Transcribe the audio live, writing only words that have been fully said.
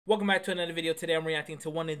Welcome back to another video. Today I'm reacting to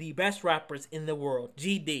one of the best rappers in the world,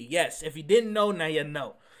 GD. Yes, if you didn't know, now you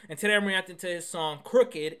know. And today I'm reacting to his song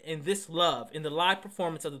Crooked and This Love in the live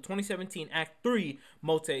performance of the 2017 Act 3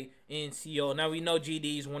 Mote in Seoul. Now we know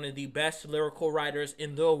GD is one of the best lyrical writers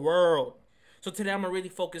in the world. So today I'm going to really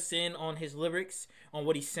focus in on his lyrics, on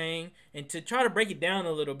what he's saying, and to try to break it down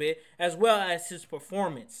a little bit, as well as his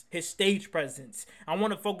performance, his stage presence. I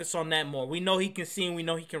want to focus on that more. We know he can sing, we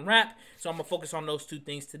know he can rap, so I'm going to focus on those two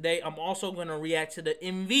things today. I'm also going to react to the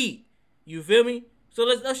MV. You feel me? So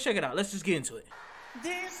let's check it out. Let's just get into it.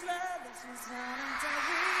 This love is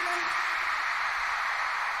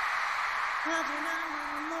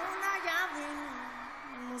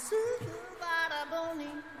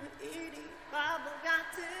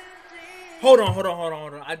Hold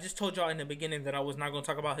on. I just told y'all in the beginning that I was not going to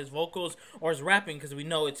talk about his vocals or his rapping because we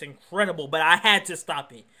know it's incredible, but I had to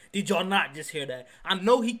stop it. Did y'all not just hear that? I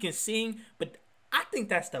know he can sing, but I think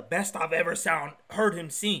that's the best I've ever heard him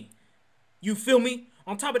sing. You feel me?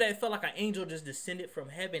 On top of that, it felt like an angel just descended from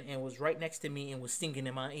heaven and was right next to me and was singing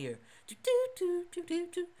in my ear.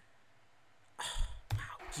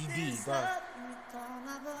 GD, bro.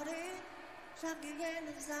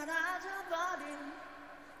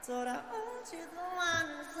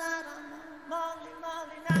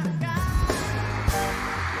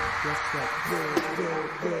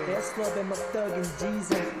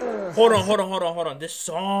 Hold on. This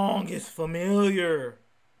song is familiar.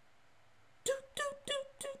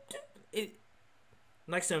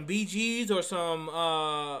 Like some Bee Gees or some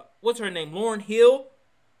what's her name, Lauryn Hill,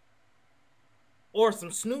 or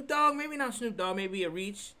some Snoop Dogg. Maybe not Snoop Dogg, maybe a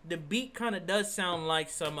reach. The beat kind of does sound like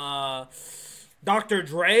some Dr.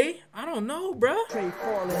 Dre. I don't know, bruh.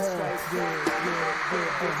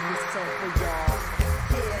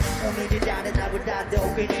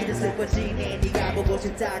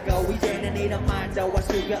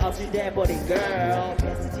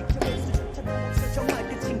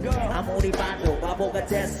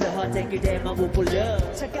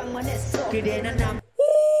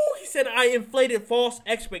 He said I inflated false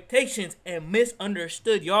expectations and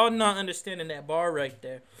misunderstood. Y'all not understanding that bar right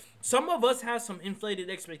there. Some of us have some inflated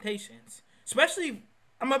expectations. Especially,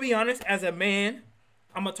 I'm going to be honest, as a man,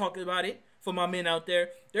 I'm going to talk about it for my men out there.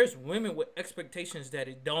 There's women with expectations that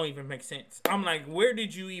it don't even make sense. I'm like, where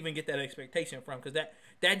did you even get that expectation from? Because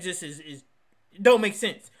that just is don't make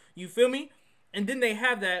sense. You feel me? And then they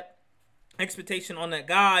have that expectation on that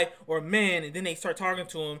guy or man, and then they start talking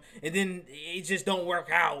to him, and then it just don't work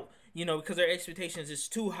out, you know, because their expectations is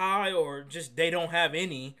too high or just they don't have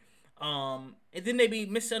any. And then they be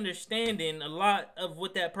misunderstanding a lot of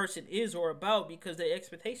what that person is or about because their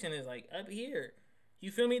expectation is like up here. You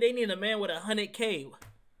feel me? They need a man with 100K.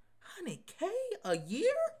 100K a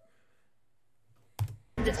year?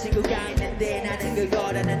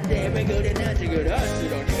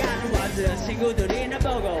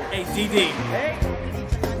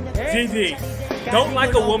 Hey, GD, don't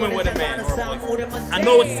like a woman with a man or a boyfriend. I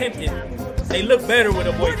know it's tempting. They look better with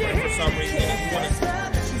a boyfriend for some reason.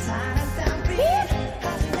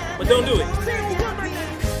 But don't do it.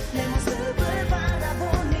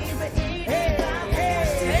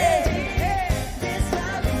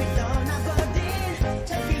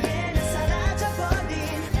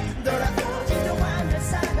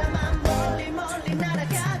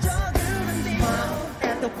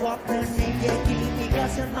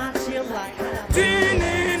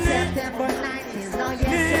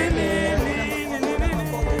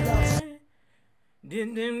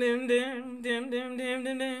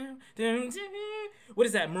 What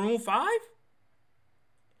is that, Maroon 5?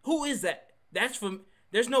 Who is that? That's from,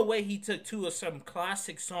 there's no way he took two of some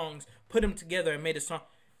classic songs, put them together and made a song.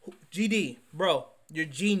 GD, bro, you're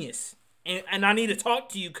genius. And I need to talk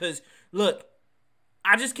to you because, look,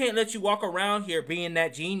 I just can't let you walk around here being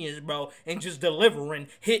that genius, bro, and just delivering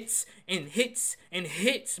hits and hits and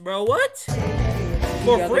hits, bro. What?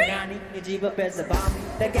 For free?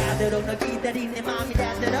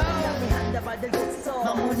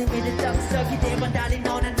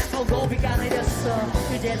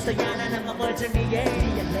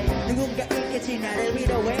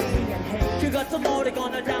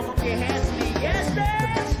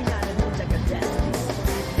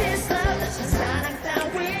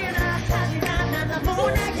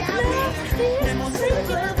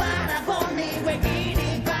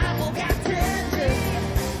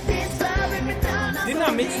 Didn't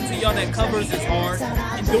I mention to y'all that covers is hard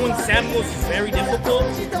and doing samples is very difficult?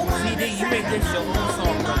 CD, you make this your own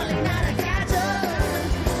song, bro.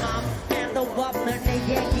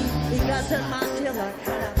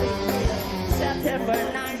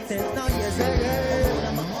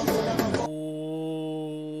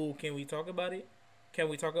 Can we talk about it? Can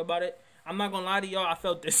we talk about it? I'm not gonna lie to y'all. I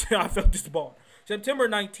felt this. I felt this bar. September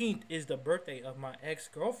 19th is the birthday of my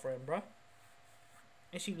ex-girlfriend, bro.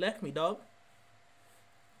 And she left me, dog.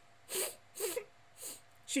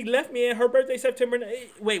 She left me at her birthday, September.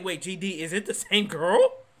 Wait, GD, is it the same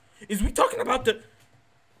girl? Is we talking about the?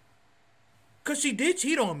 Cause she did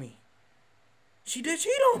cheat on me. She did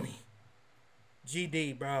cheat on me.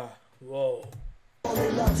 GD, bro. Whoa.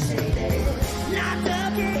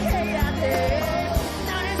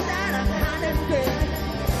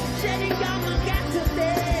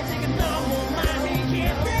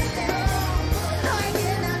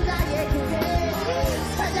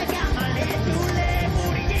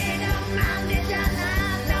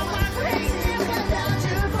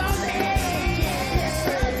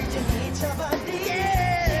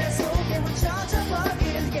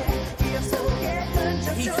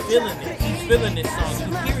 He's feeling it. He's feeling this song.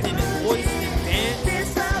 You hear it in his voice, his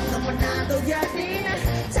dance.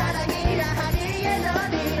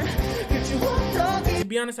 To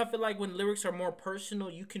be honest, I feel like when lyrics are more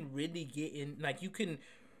personal, you can really get in, like you can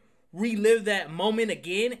relive that moment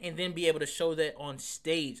again and then be able to show that on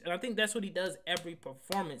stage. And I think that's what he does every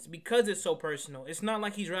performance because it's so personal. It's not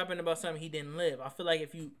like he's rapping about something he didn't live. I feel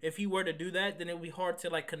like if he were to do that, then it would be hard to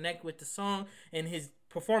like connect with the song and his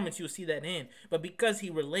performance. You'll see that in. But because he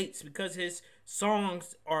relates, because his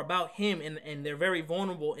songs are about him and they're very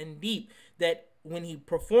vulnerable and deep, that when he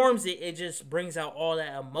performs it, it just brings out all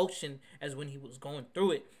that emotion as when he was going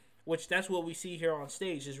through it. Which that's what we see here on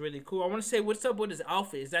stage is really cool. I want to say, what's up with his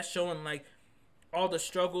outfit? Is that showing like all the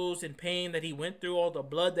struggles and pain that he went through, all the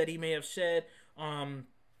blood that he may have shed, and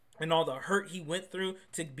all the hurt he went through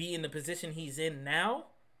to be in the position he's in now?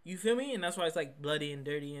 You feel me? And that's why it's like bloody and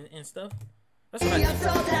dirty and stuff. That's what I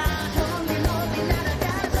think.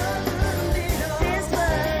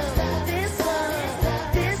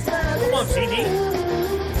 Come on, CD.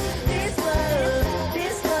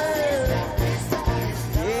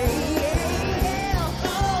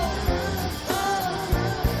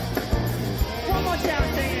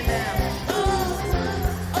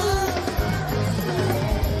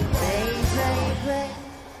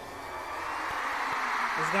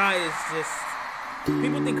 Guy is just,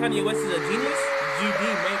 people think Kanye West is a genius. GD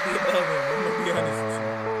might be above him. I'm gonna be honest with you.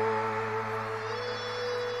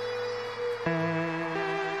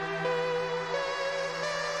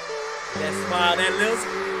 That smile, that little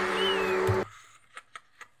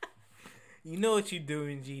you know what you're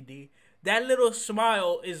doing, GD. That little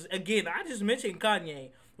smile is, again, I just mentioned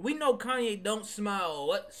Kanye. We know Kanye don't smile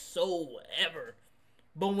whatsoever.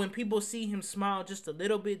 But when people see him smile just a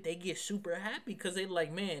little bit, they get super happy because they're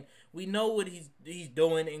like, man, we know what he's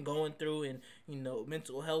doing and going through and, you know,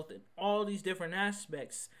 mental health and all these different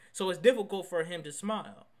aspects. So it's difficult for him to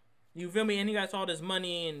smile. You feel me? And he got all this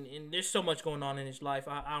money and there's so much going on in his life.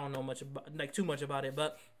 I don't know much about, like, too much about it.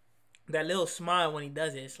 But that little smile when he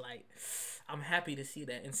does it, it's like, I'm happy to see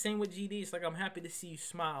that. And same with GD. It's like, I'm happy to see you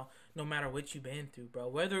smile no matter what you've been through, bro.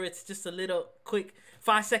 Whether it's just a little quick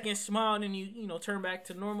 5-second smile and then you know, turn back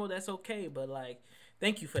to normal, that's okay. But, like,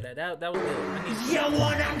 thank you for that. That was good. I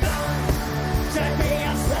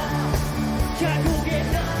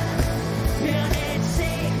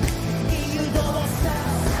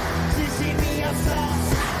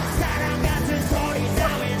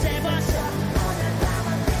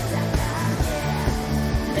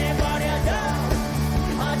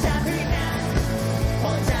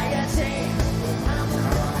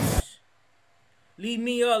Leave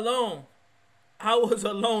me alone. I was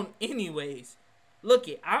alone anyways. Look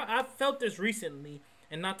it, I felt this recently,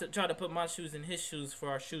 and not to try to put my shoes in his shoes, for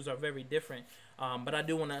our shoes are very different. But I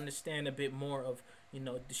do want to understand a bit more of, you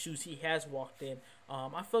know, the shoes he has walked in.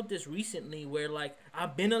 I felt this recently where, like,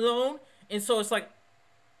 I've been alone, and so it's like,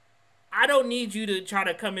 I don't need you to try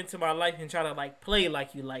to come into my life and try to, like, play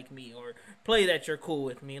like you like me or play that you're cool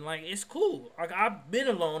with me. Like, it's cool. Like, I've been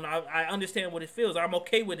alone. I understand what it feels. I'm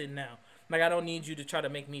okay with it now. Like, I don't need you to try to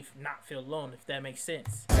make me not feel alone, if that makes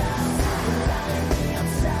sense.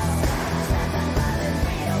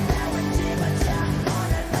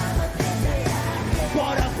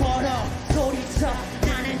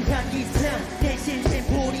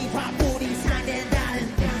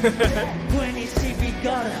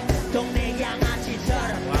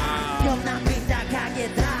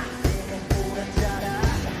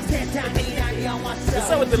 What's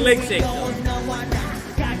up with the leg shake, though?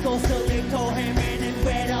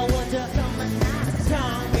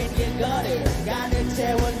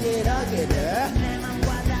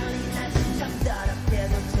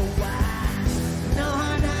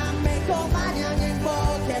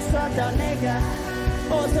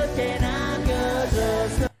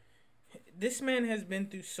 this man has been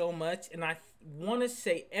through so much, and I want to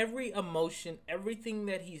say every emotion, everything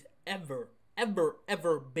that he's ever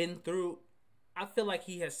been through, I feel like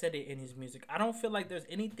he has said it in his music. I don't feel like there's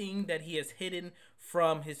anything that he has hidden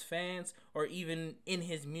from his fans or even in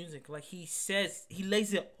his music. Like, he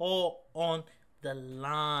lays it all on the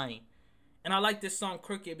line. And I like this song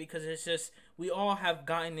Crooked because it's just, we all have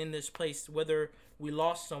gotten in this place, whether we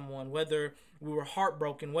lost someone, whether we were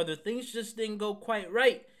heartbroken, whether things just didn't go quite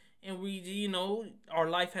right. And we, our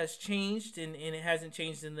life has changed and it hasn't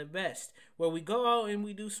changed in the best. Where we go out and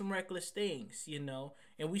we do some reckless things, and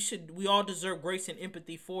we all deserve grace and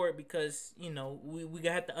empathy for it because, we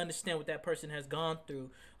have to understand what that person has gone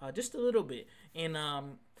through just a little bit. And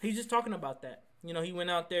he's just talking about that. He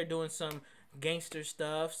went out there doing some gangster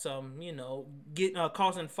stuff, some,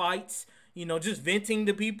 causing fights, just venting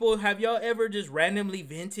to people. Have y'all ever just randomly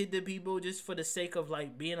vented to people just for the sake of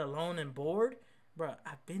like being alone and bored? Bruh,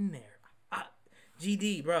 I've been there.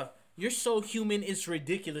 GD, bruh, you're so human, it's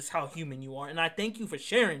ridiculous how human you are. And I thank you for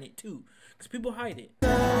sharing it too, because people hide it.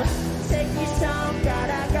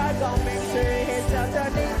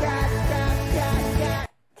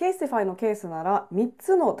 ケースティファイのケースなら3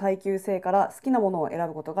つの耐久性から好きなものを選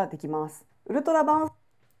ぶことができます。ウルトラバウンス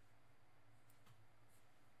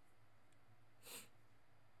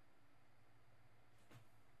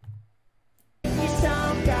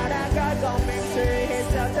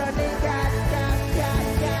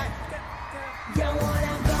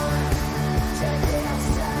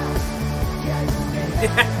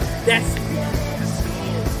That's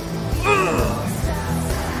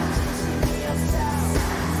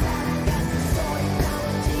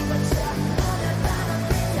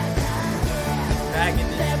back in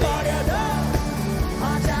this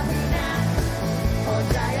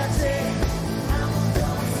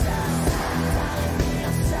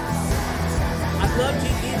I love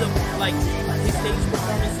GD like his stage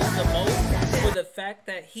performances the most for the fact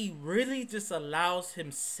that he really just allows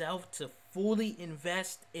himself to fully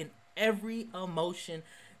invest in every emotion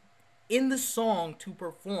in the song to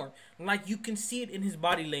perform. Like, you can see it in his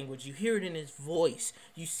body language, you hear it in his voice,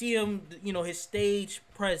 you see him, his stage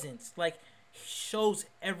presence. Like, he shows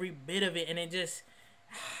every bit of it, and it just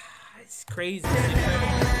it's crazy.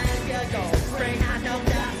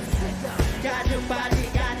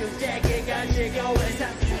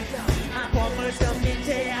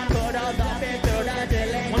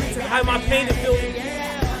 Wanted to hide my pain and feel his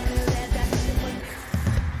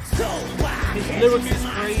lyrics is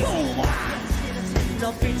crazy.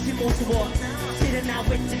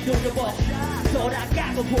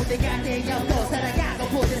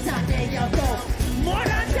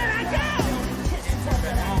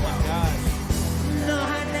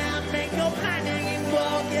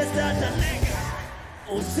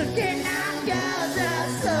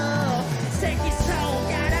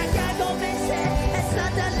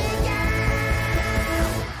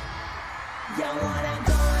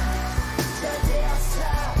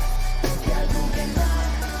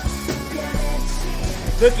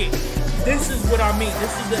 Look it, this is what I mean.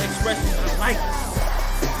 This is the expression I like.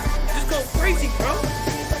 Just go crazy, bro.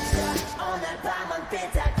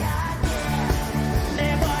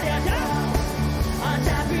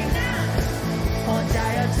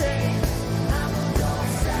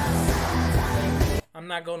 I'm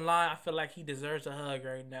not gonna lie, I feel like he deserves a hug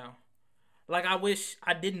right now. Like, I wish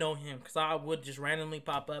I did know him, because I would just randomly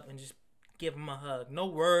pop up and just give him a hug. No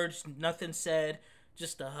words, nothing said,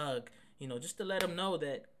 just a hug. Just to let him know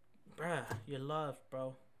that, bruh, you're loved,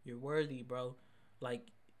 bro. You're worthy, bro.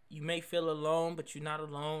 Like, you may feel alone, but you're not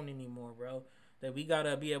alone anymore, bro. That we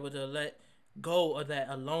gotta be able to let go of that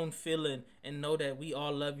alone feeling and know that we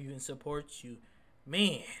all love you and support you.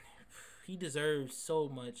 Man, he deserves so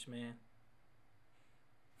much, man.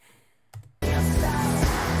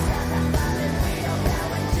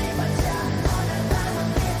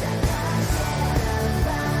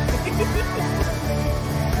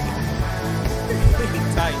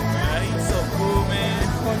 Tight, man. He's so cool, man.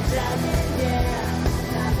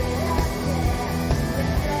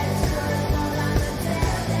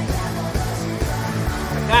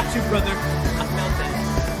 I got you, brother. I felt that.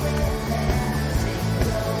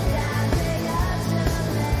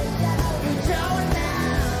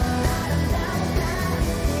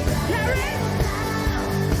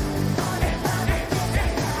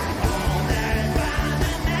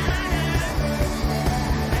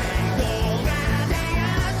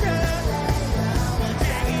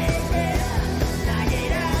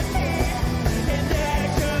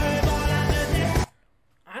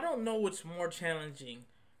 What's more challenging,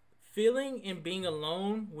 feeling and being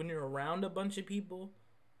alone when you're around a bunch of people,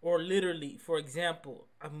 Or literally, for example,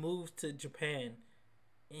 I moved to Japan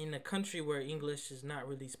in a country where English is not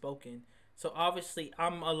really spoken. So obviously,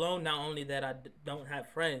 I'm alone. Not only that, I don't have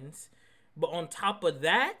friends, but on top of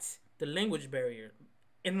that, the language barrier.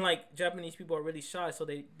 And like Japanese people are really shy, so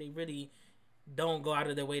they really don't go out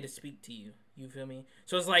of their way to speak to you. You feel me?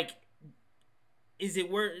 So it's like, is it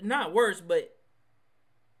not worse, but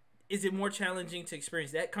is it more challenging to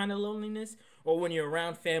experience that kind of loneliness, or when you're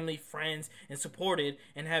around family, friends, and supported,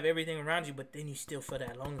 and have everything around you, but then you still feel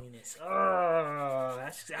that loneliness? Oh,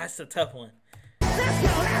 that's a tough one. Let's go,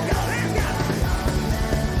 let's go, let's go.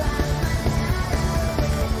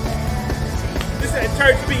 This is that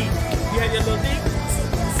church beat. You have your little thing.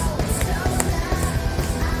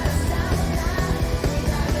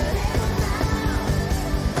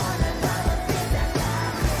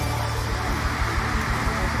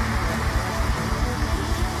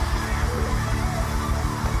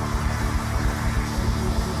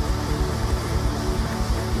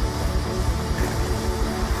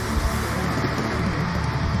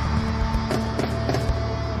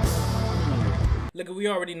 Look, we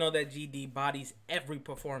already know that GD bodies every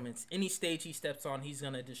performance. Any stage he steps on, he's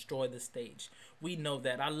going to destroy the stage. We know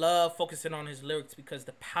that. I love focusing on his lyrics because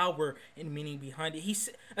the power and meaning behind it. He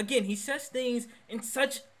says things in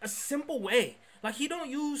such a simple way. Like, he don't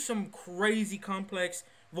use some crazy complex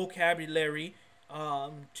vocabulary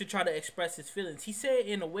to try to express his feelings. He said it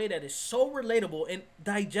in a way that is so relatable and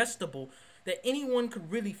digestible that anyone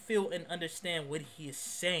could really feel and understand what he is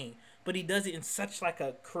saying. But he does it in such like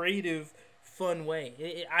a creative, fun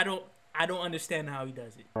way. I don't understand how he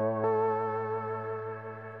does it.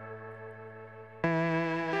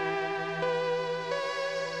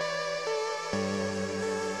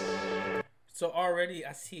 So already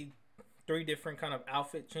I see 3 different kind of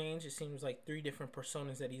outfit change. It seems like 3 different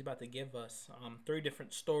personas that he's about to give us. 3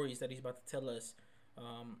 different stories that he's about to tell us.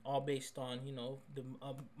 All based on, you know, the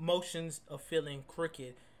emotions of feeling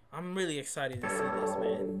crooked. I'm really excited to see this,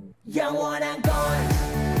 man. 영원한 건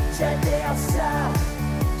절대 없어.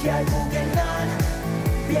 결국엔 넌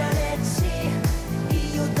변했지.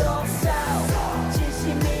 이유도 없어.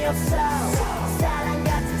 진심이 없어. 사랑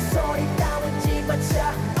같은 소리 따윈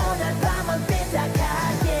집어쳐. 오늘 밤은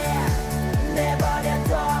삐딱하게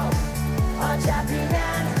내버려둬. 어차피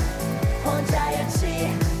난 혼자였지.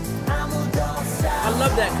 아무도 없어. I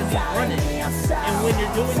love that because he's running. And when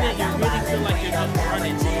you're doing it, you really feel like you're just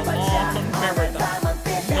running on a long marathon.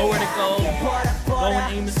 Nowhere to go, going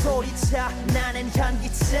aimlessly. 나는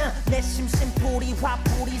현기증, 내 심심풀이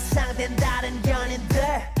화풀이 상된다는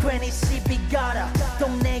연인들. 괜히 시비 걸어,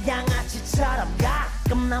 동네 양아치처럼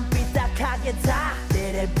가끔 난 삐딱하게 다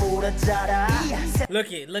때를 부러져라.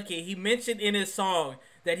 Look it, he mentioned in his song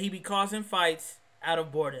that he be causing fights out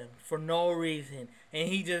of boredom for no reason. And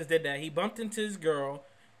he just did that. He bumped into his girl.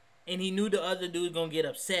 And he knew the other dude gonna get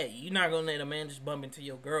upset. You're not gonna let a man just bump into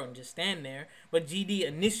your girl and just stand there. But GD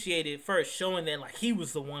initiated first, showing that like he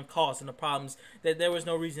was the one causing the problems that there was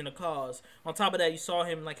no reason to cause. On top of that, you saw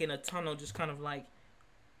him like in a tunnel, just kind of like,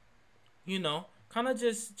 you know, kind of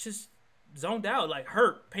just zoned out, like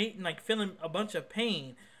hurt, pain, like feeling a bunch of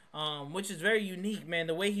pain, which is very unique, man.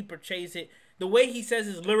 The way he portrays it, the way he says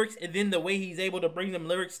his lyrics, and then the way he's able to bring them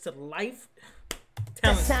lyrics to life.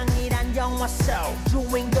 세상이란 영화 속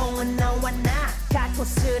주인공은 너와 나 갈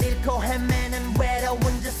곳을 잃고 헤매는 외로운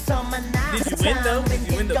저서만 나 빈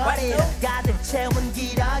길거리를 가득 채운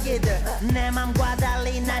기러기들 내 맘과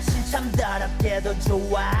달리 날씬 참 더럽게도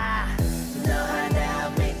좋아 너 하나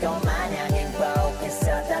믿고 마냥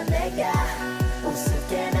행복했었던 내가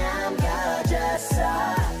우습게 남겨졌어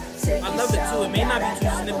I love it too. It may not be too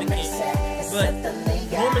significant, but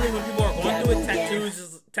normally when people are going through it,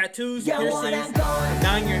 tattoos, piercings,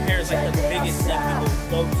 dyeing your hair is like the biggest thing people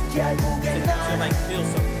go to like feel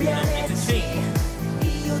something, you know, it's a change.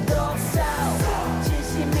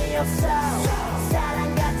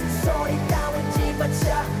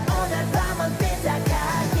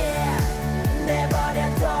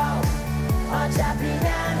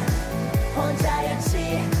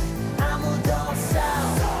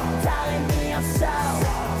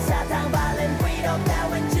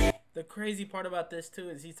 The crazy part about this too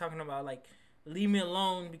is he's talking about like, leave me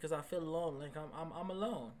alone because I feel alone. Like I'm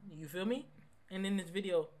alone. You feel me? And in this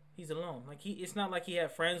video, he's alone. Like it's not like he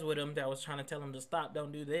had friends with him that was trying to tell him to stop,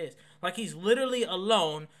 don't do this. Like he's literally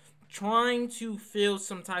alone, trying to feel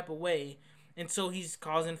some type of way, and so he's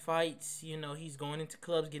causing fights. You know, he's going into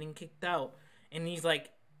clubs, getting kicked out, and he's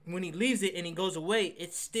like, when he leaves it and he goes away,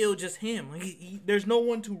 it's still just him. Like there's no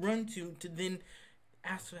one to run to then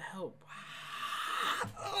ask for help.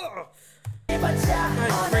 That's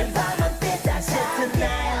crazy. 짙은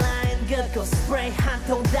나의 라인 긋고 스프레이 한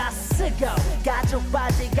통 다 쓰고 가죽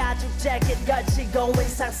바지 가죽 재킷 걸치고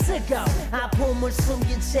의상 쓰고 아픔을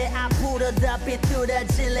숨긴 채 앞으로 더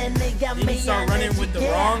비뚤어질래 네가 Then you start running with the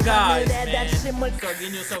미안해지게 wrong guys, man. 하늘에다 You 침을 start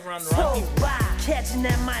getting yourself around the wrong people. 캐치 내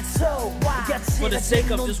말 소와 For the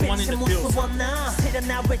sake of just wanting to feel something. 실은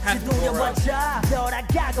나 왠지 두려워져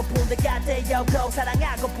돌아가고 본 데가 되었고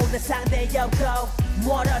사랑하고 본 데 상대였고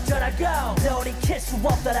멀어져라고 돌이킬 수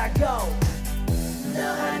없더라고 너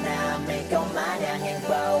하나 믿고 마냥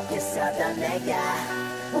행복했었던 내가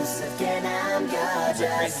우습게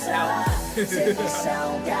남겨졌어 슬픈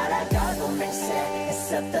손가락걸고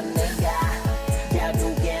맹세했었던 내가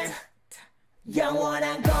결국엔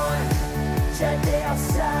영원한 건 절대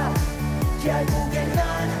없어 결국엔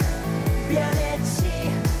넌 변했지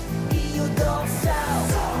이유도 없어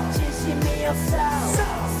진심이 없어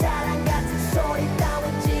사랑 같은 소리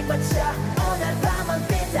따윈 집어쳐 오늘 밤은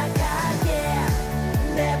삐딱하게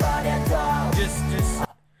내버려둬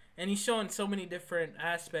And he's showing so many different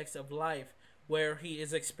aspects of life where he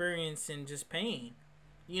is experiencing just pain.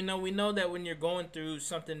 You know, we know that when you're going through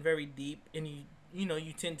something very deep and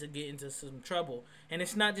you tend to get into some trouble. And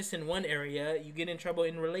it's not just in one area. You get in trouble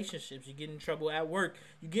in relationships. You get in trouble at work.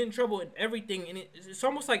 You get in trouble in everything. And it's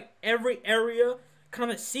almost like every area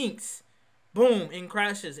kind of sinks. Boom, and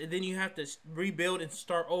crashes. And then you have to rebuild and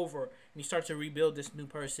start over. And you start to rebuild this new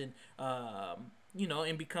person,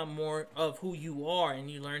 and become more of who you are.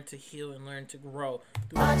 And you learn to heal and learn to grow.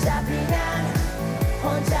 어차피 난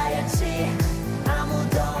혼자였지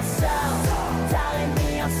아무도 없어 다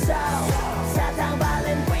의미 없어 사탕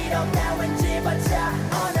발린 위로 따윈 집어쳐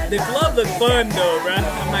The glove look fun though, bruh.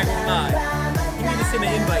 I'm not gonna lie. You need to send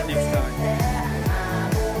an invite next time.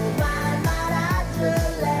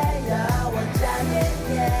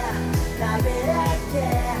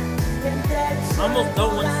 I almost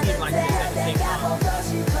don't want to see him like this at the same time.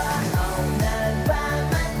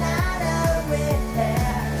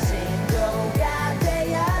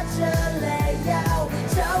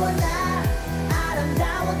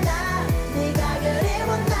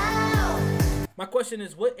 My question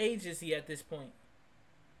is, what age is he at this point?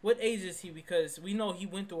 What age is he? Because we know he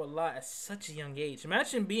went through a lot at such a young age.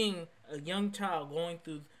 Imagine being a young child going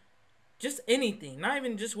through just anything. Not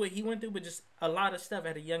even just what he went through, but just a lot of stuff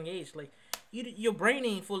at a young age. Like, your brain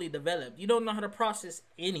ain't fully developed. You don't know how to process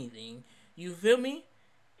anything. You feel me?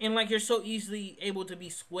 And, like, you're so easily able to be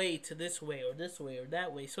swayed to this way or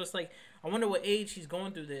that way. So it's like, I wonder what age he's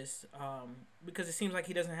going through this. Because it seems like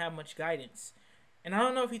he doesn't have much guidance. And I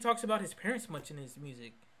don't know if he talks about his parents much in his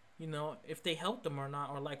music. You know, if they helped him or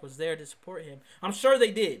not, or like was there to support him. I'm sure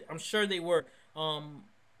they did. I'm sure they were.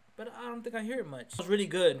 But I don't think I hear it much. It was really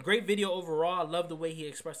good. Great video overall. I love the way he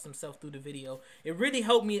expressed himself through the video. It really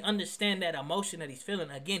helped me understand that emotion that he's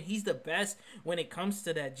feeling. Again, he's the best when it comes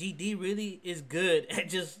to that. GD really is good at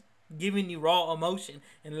just giving you raw emotion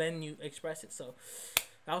and letting you express it. So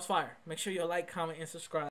that was fire. Make sure you like, comment, and subscribe.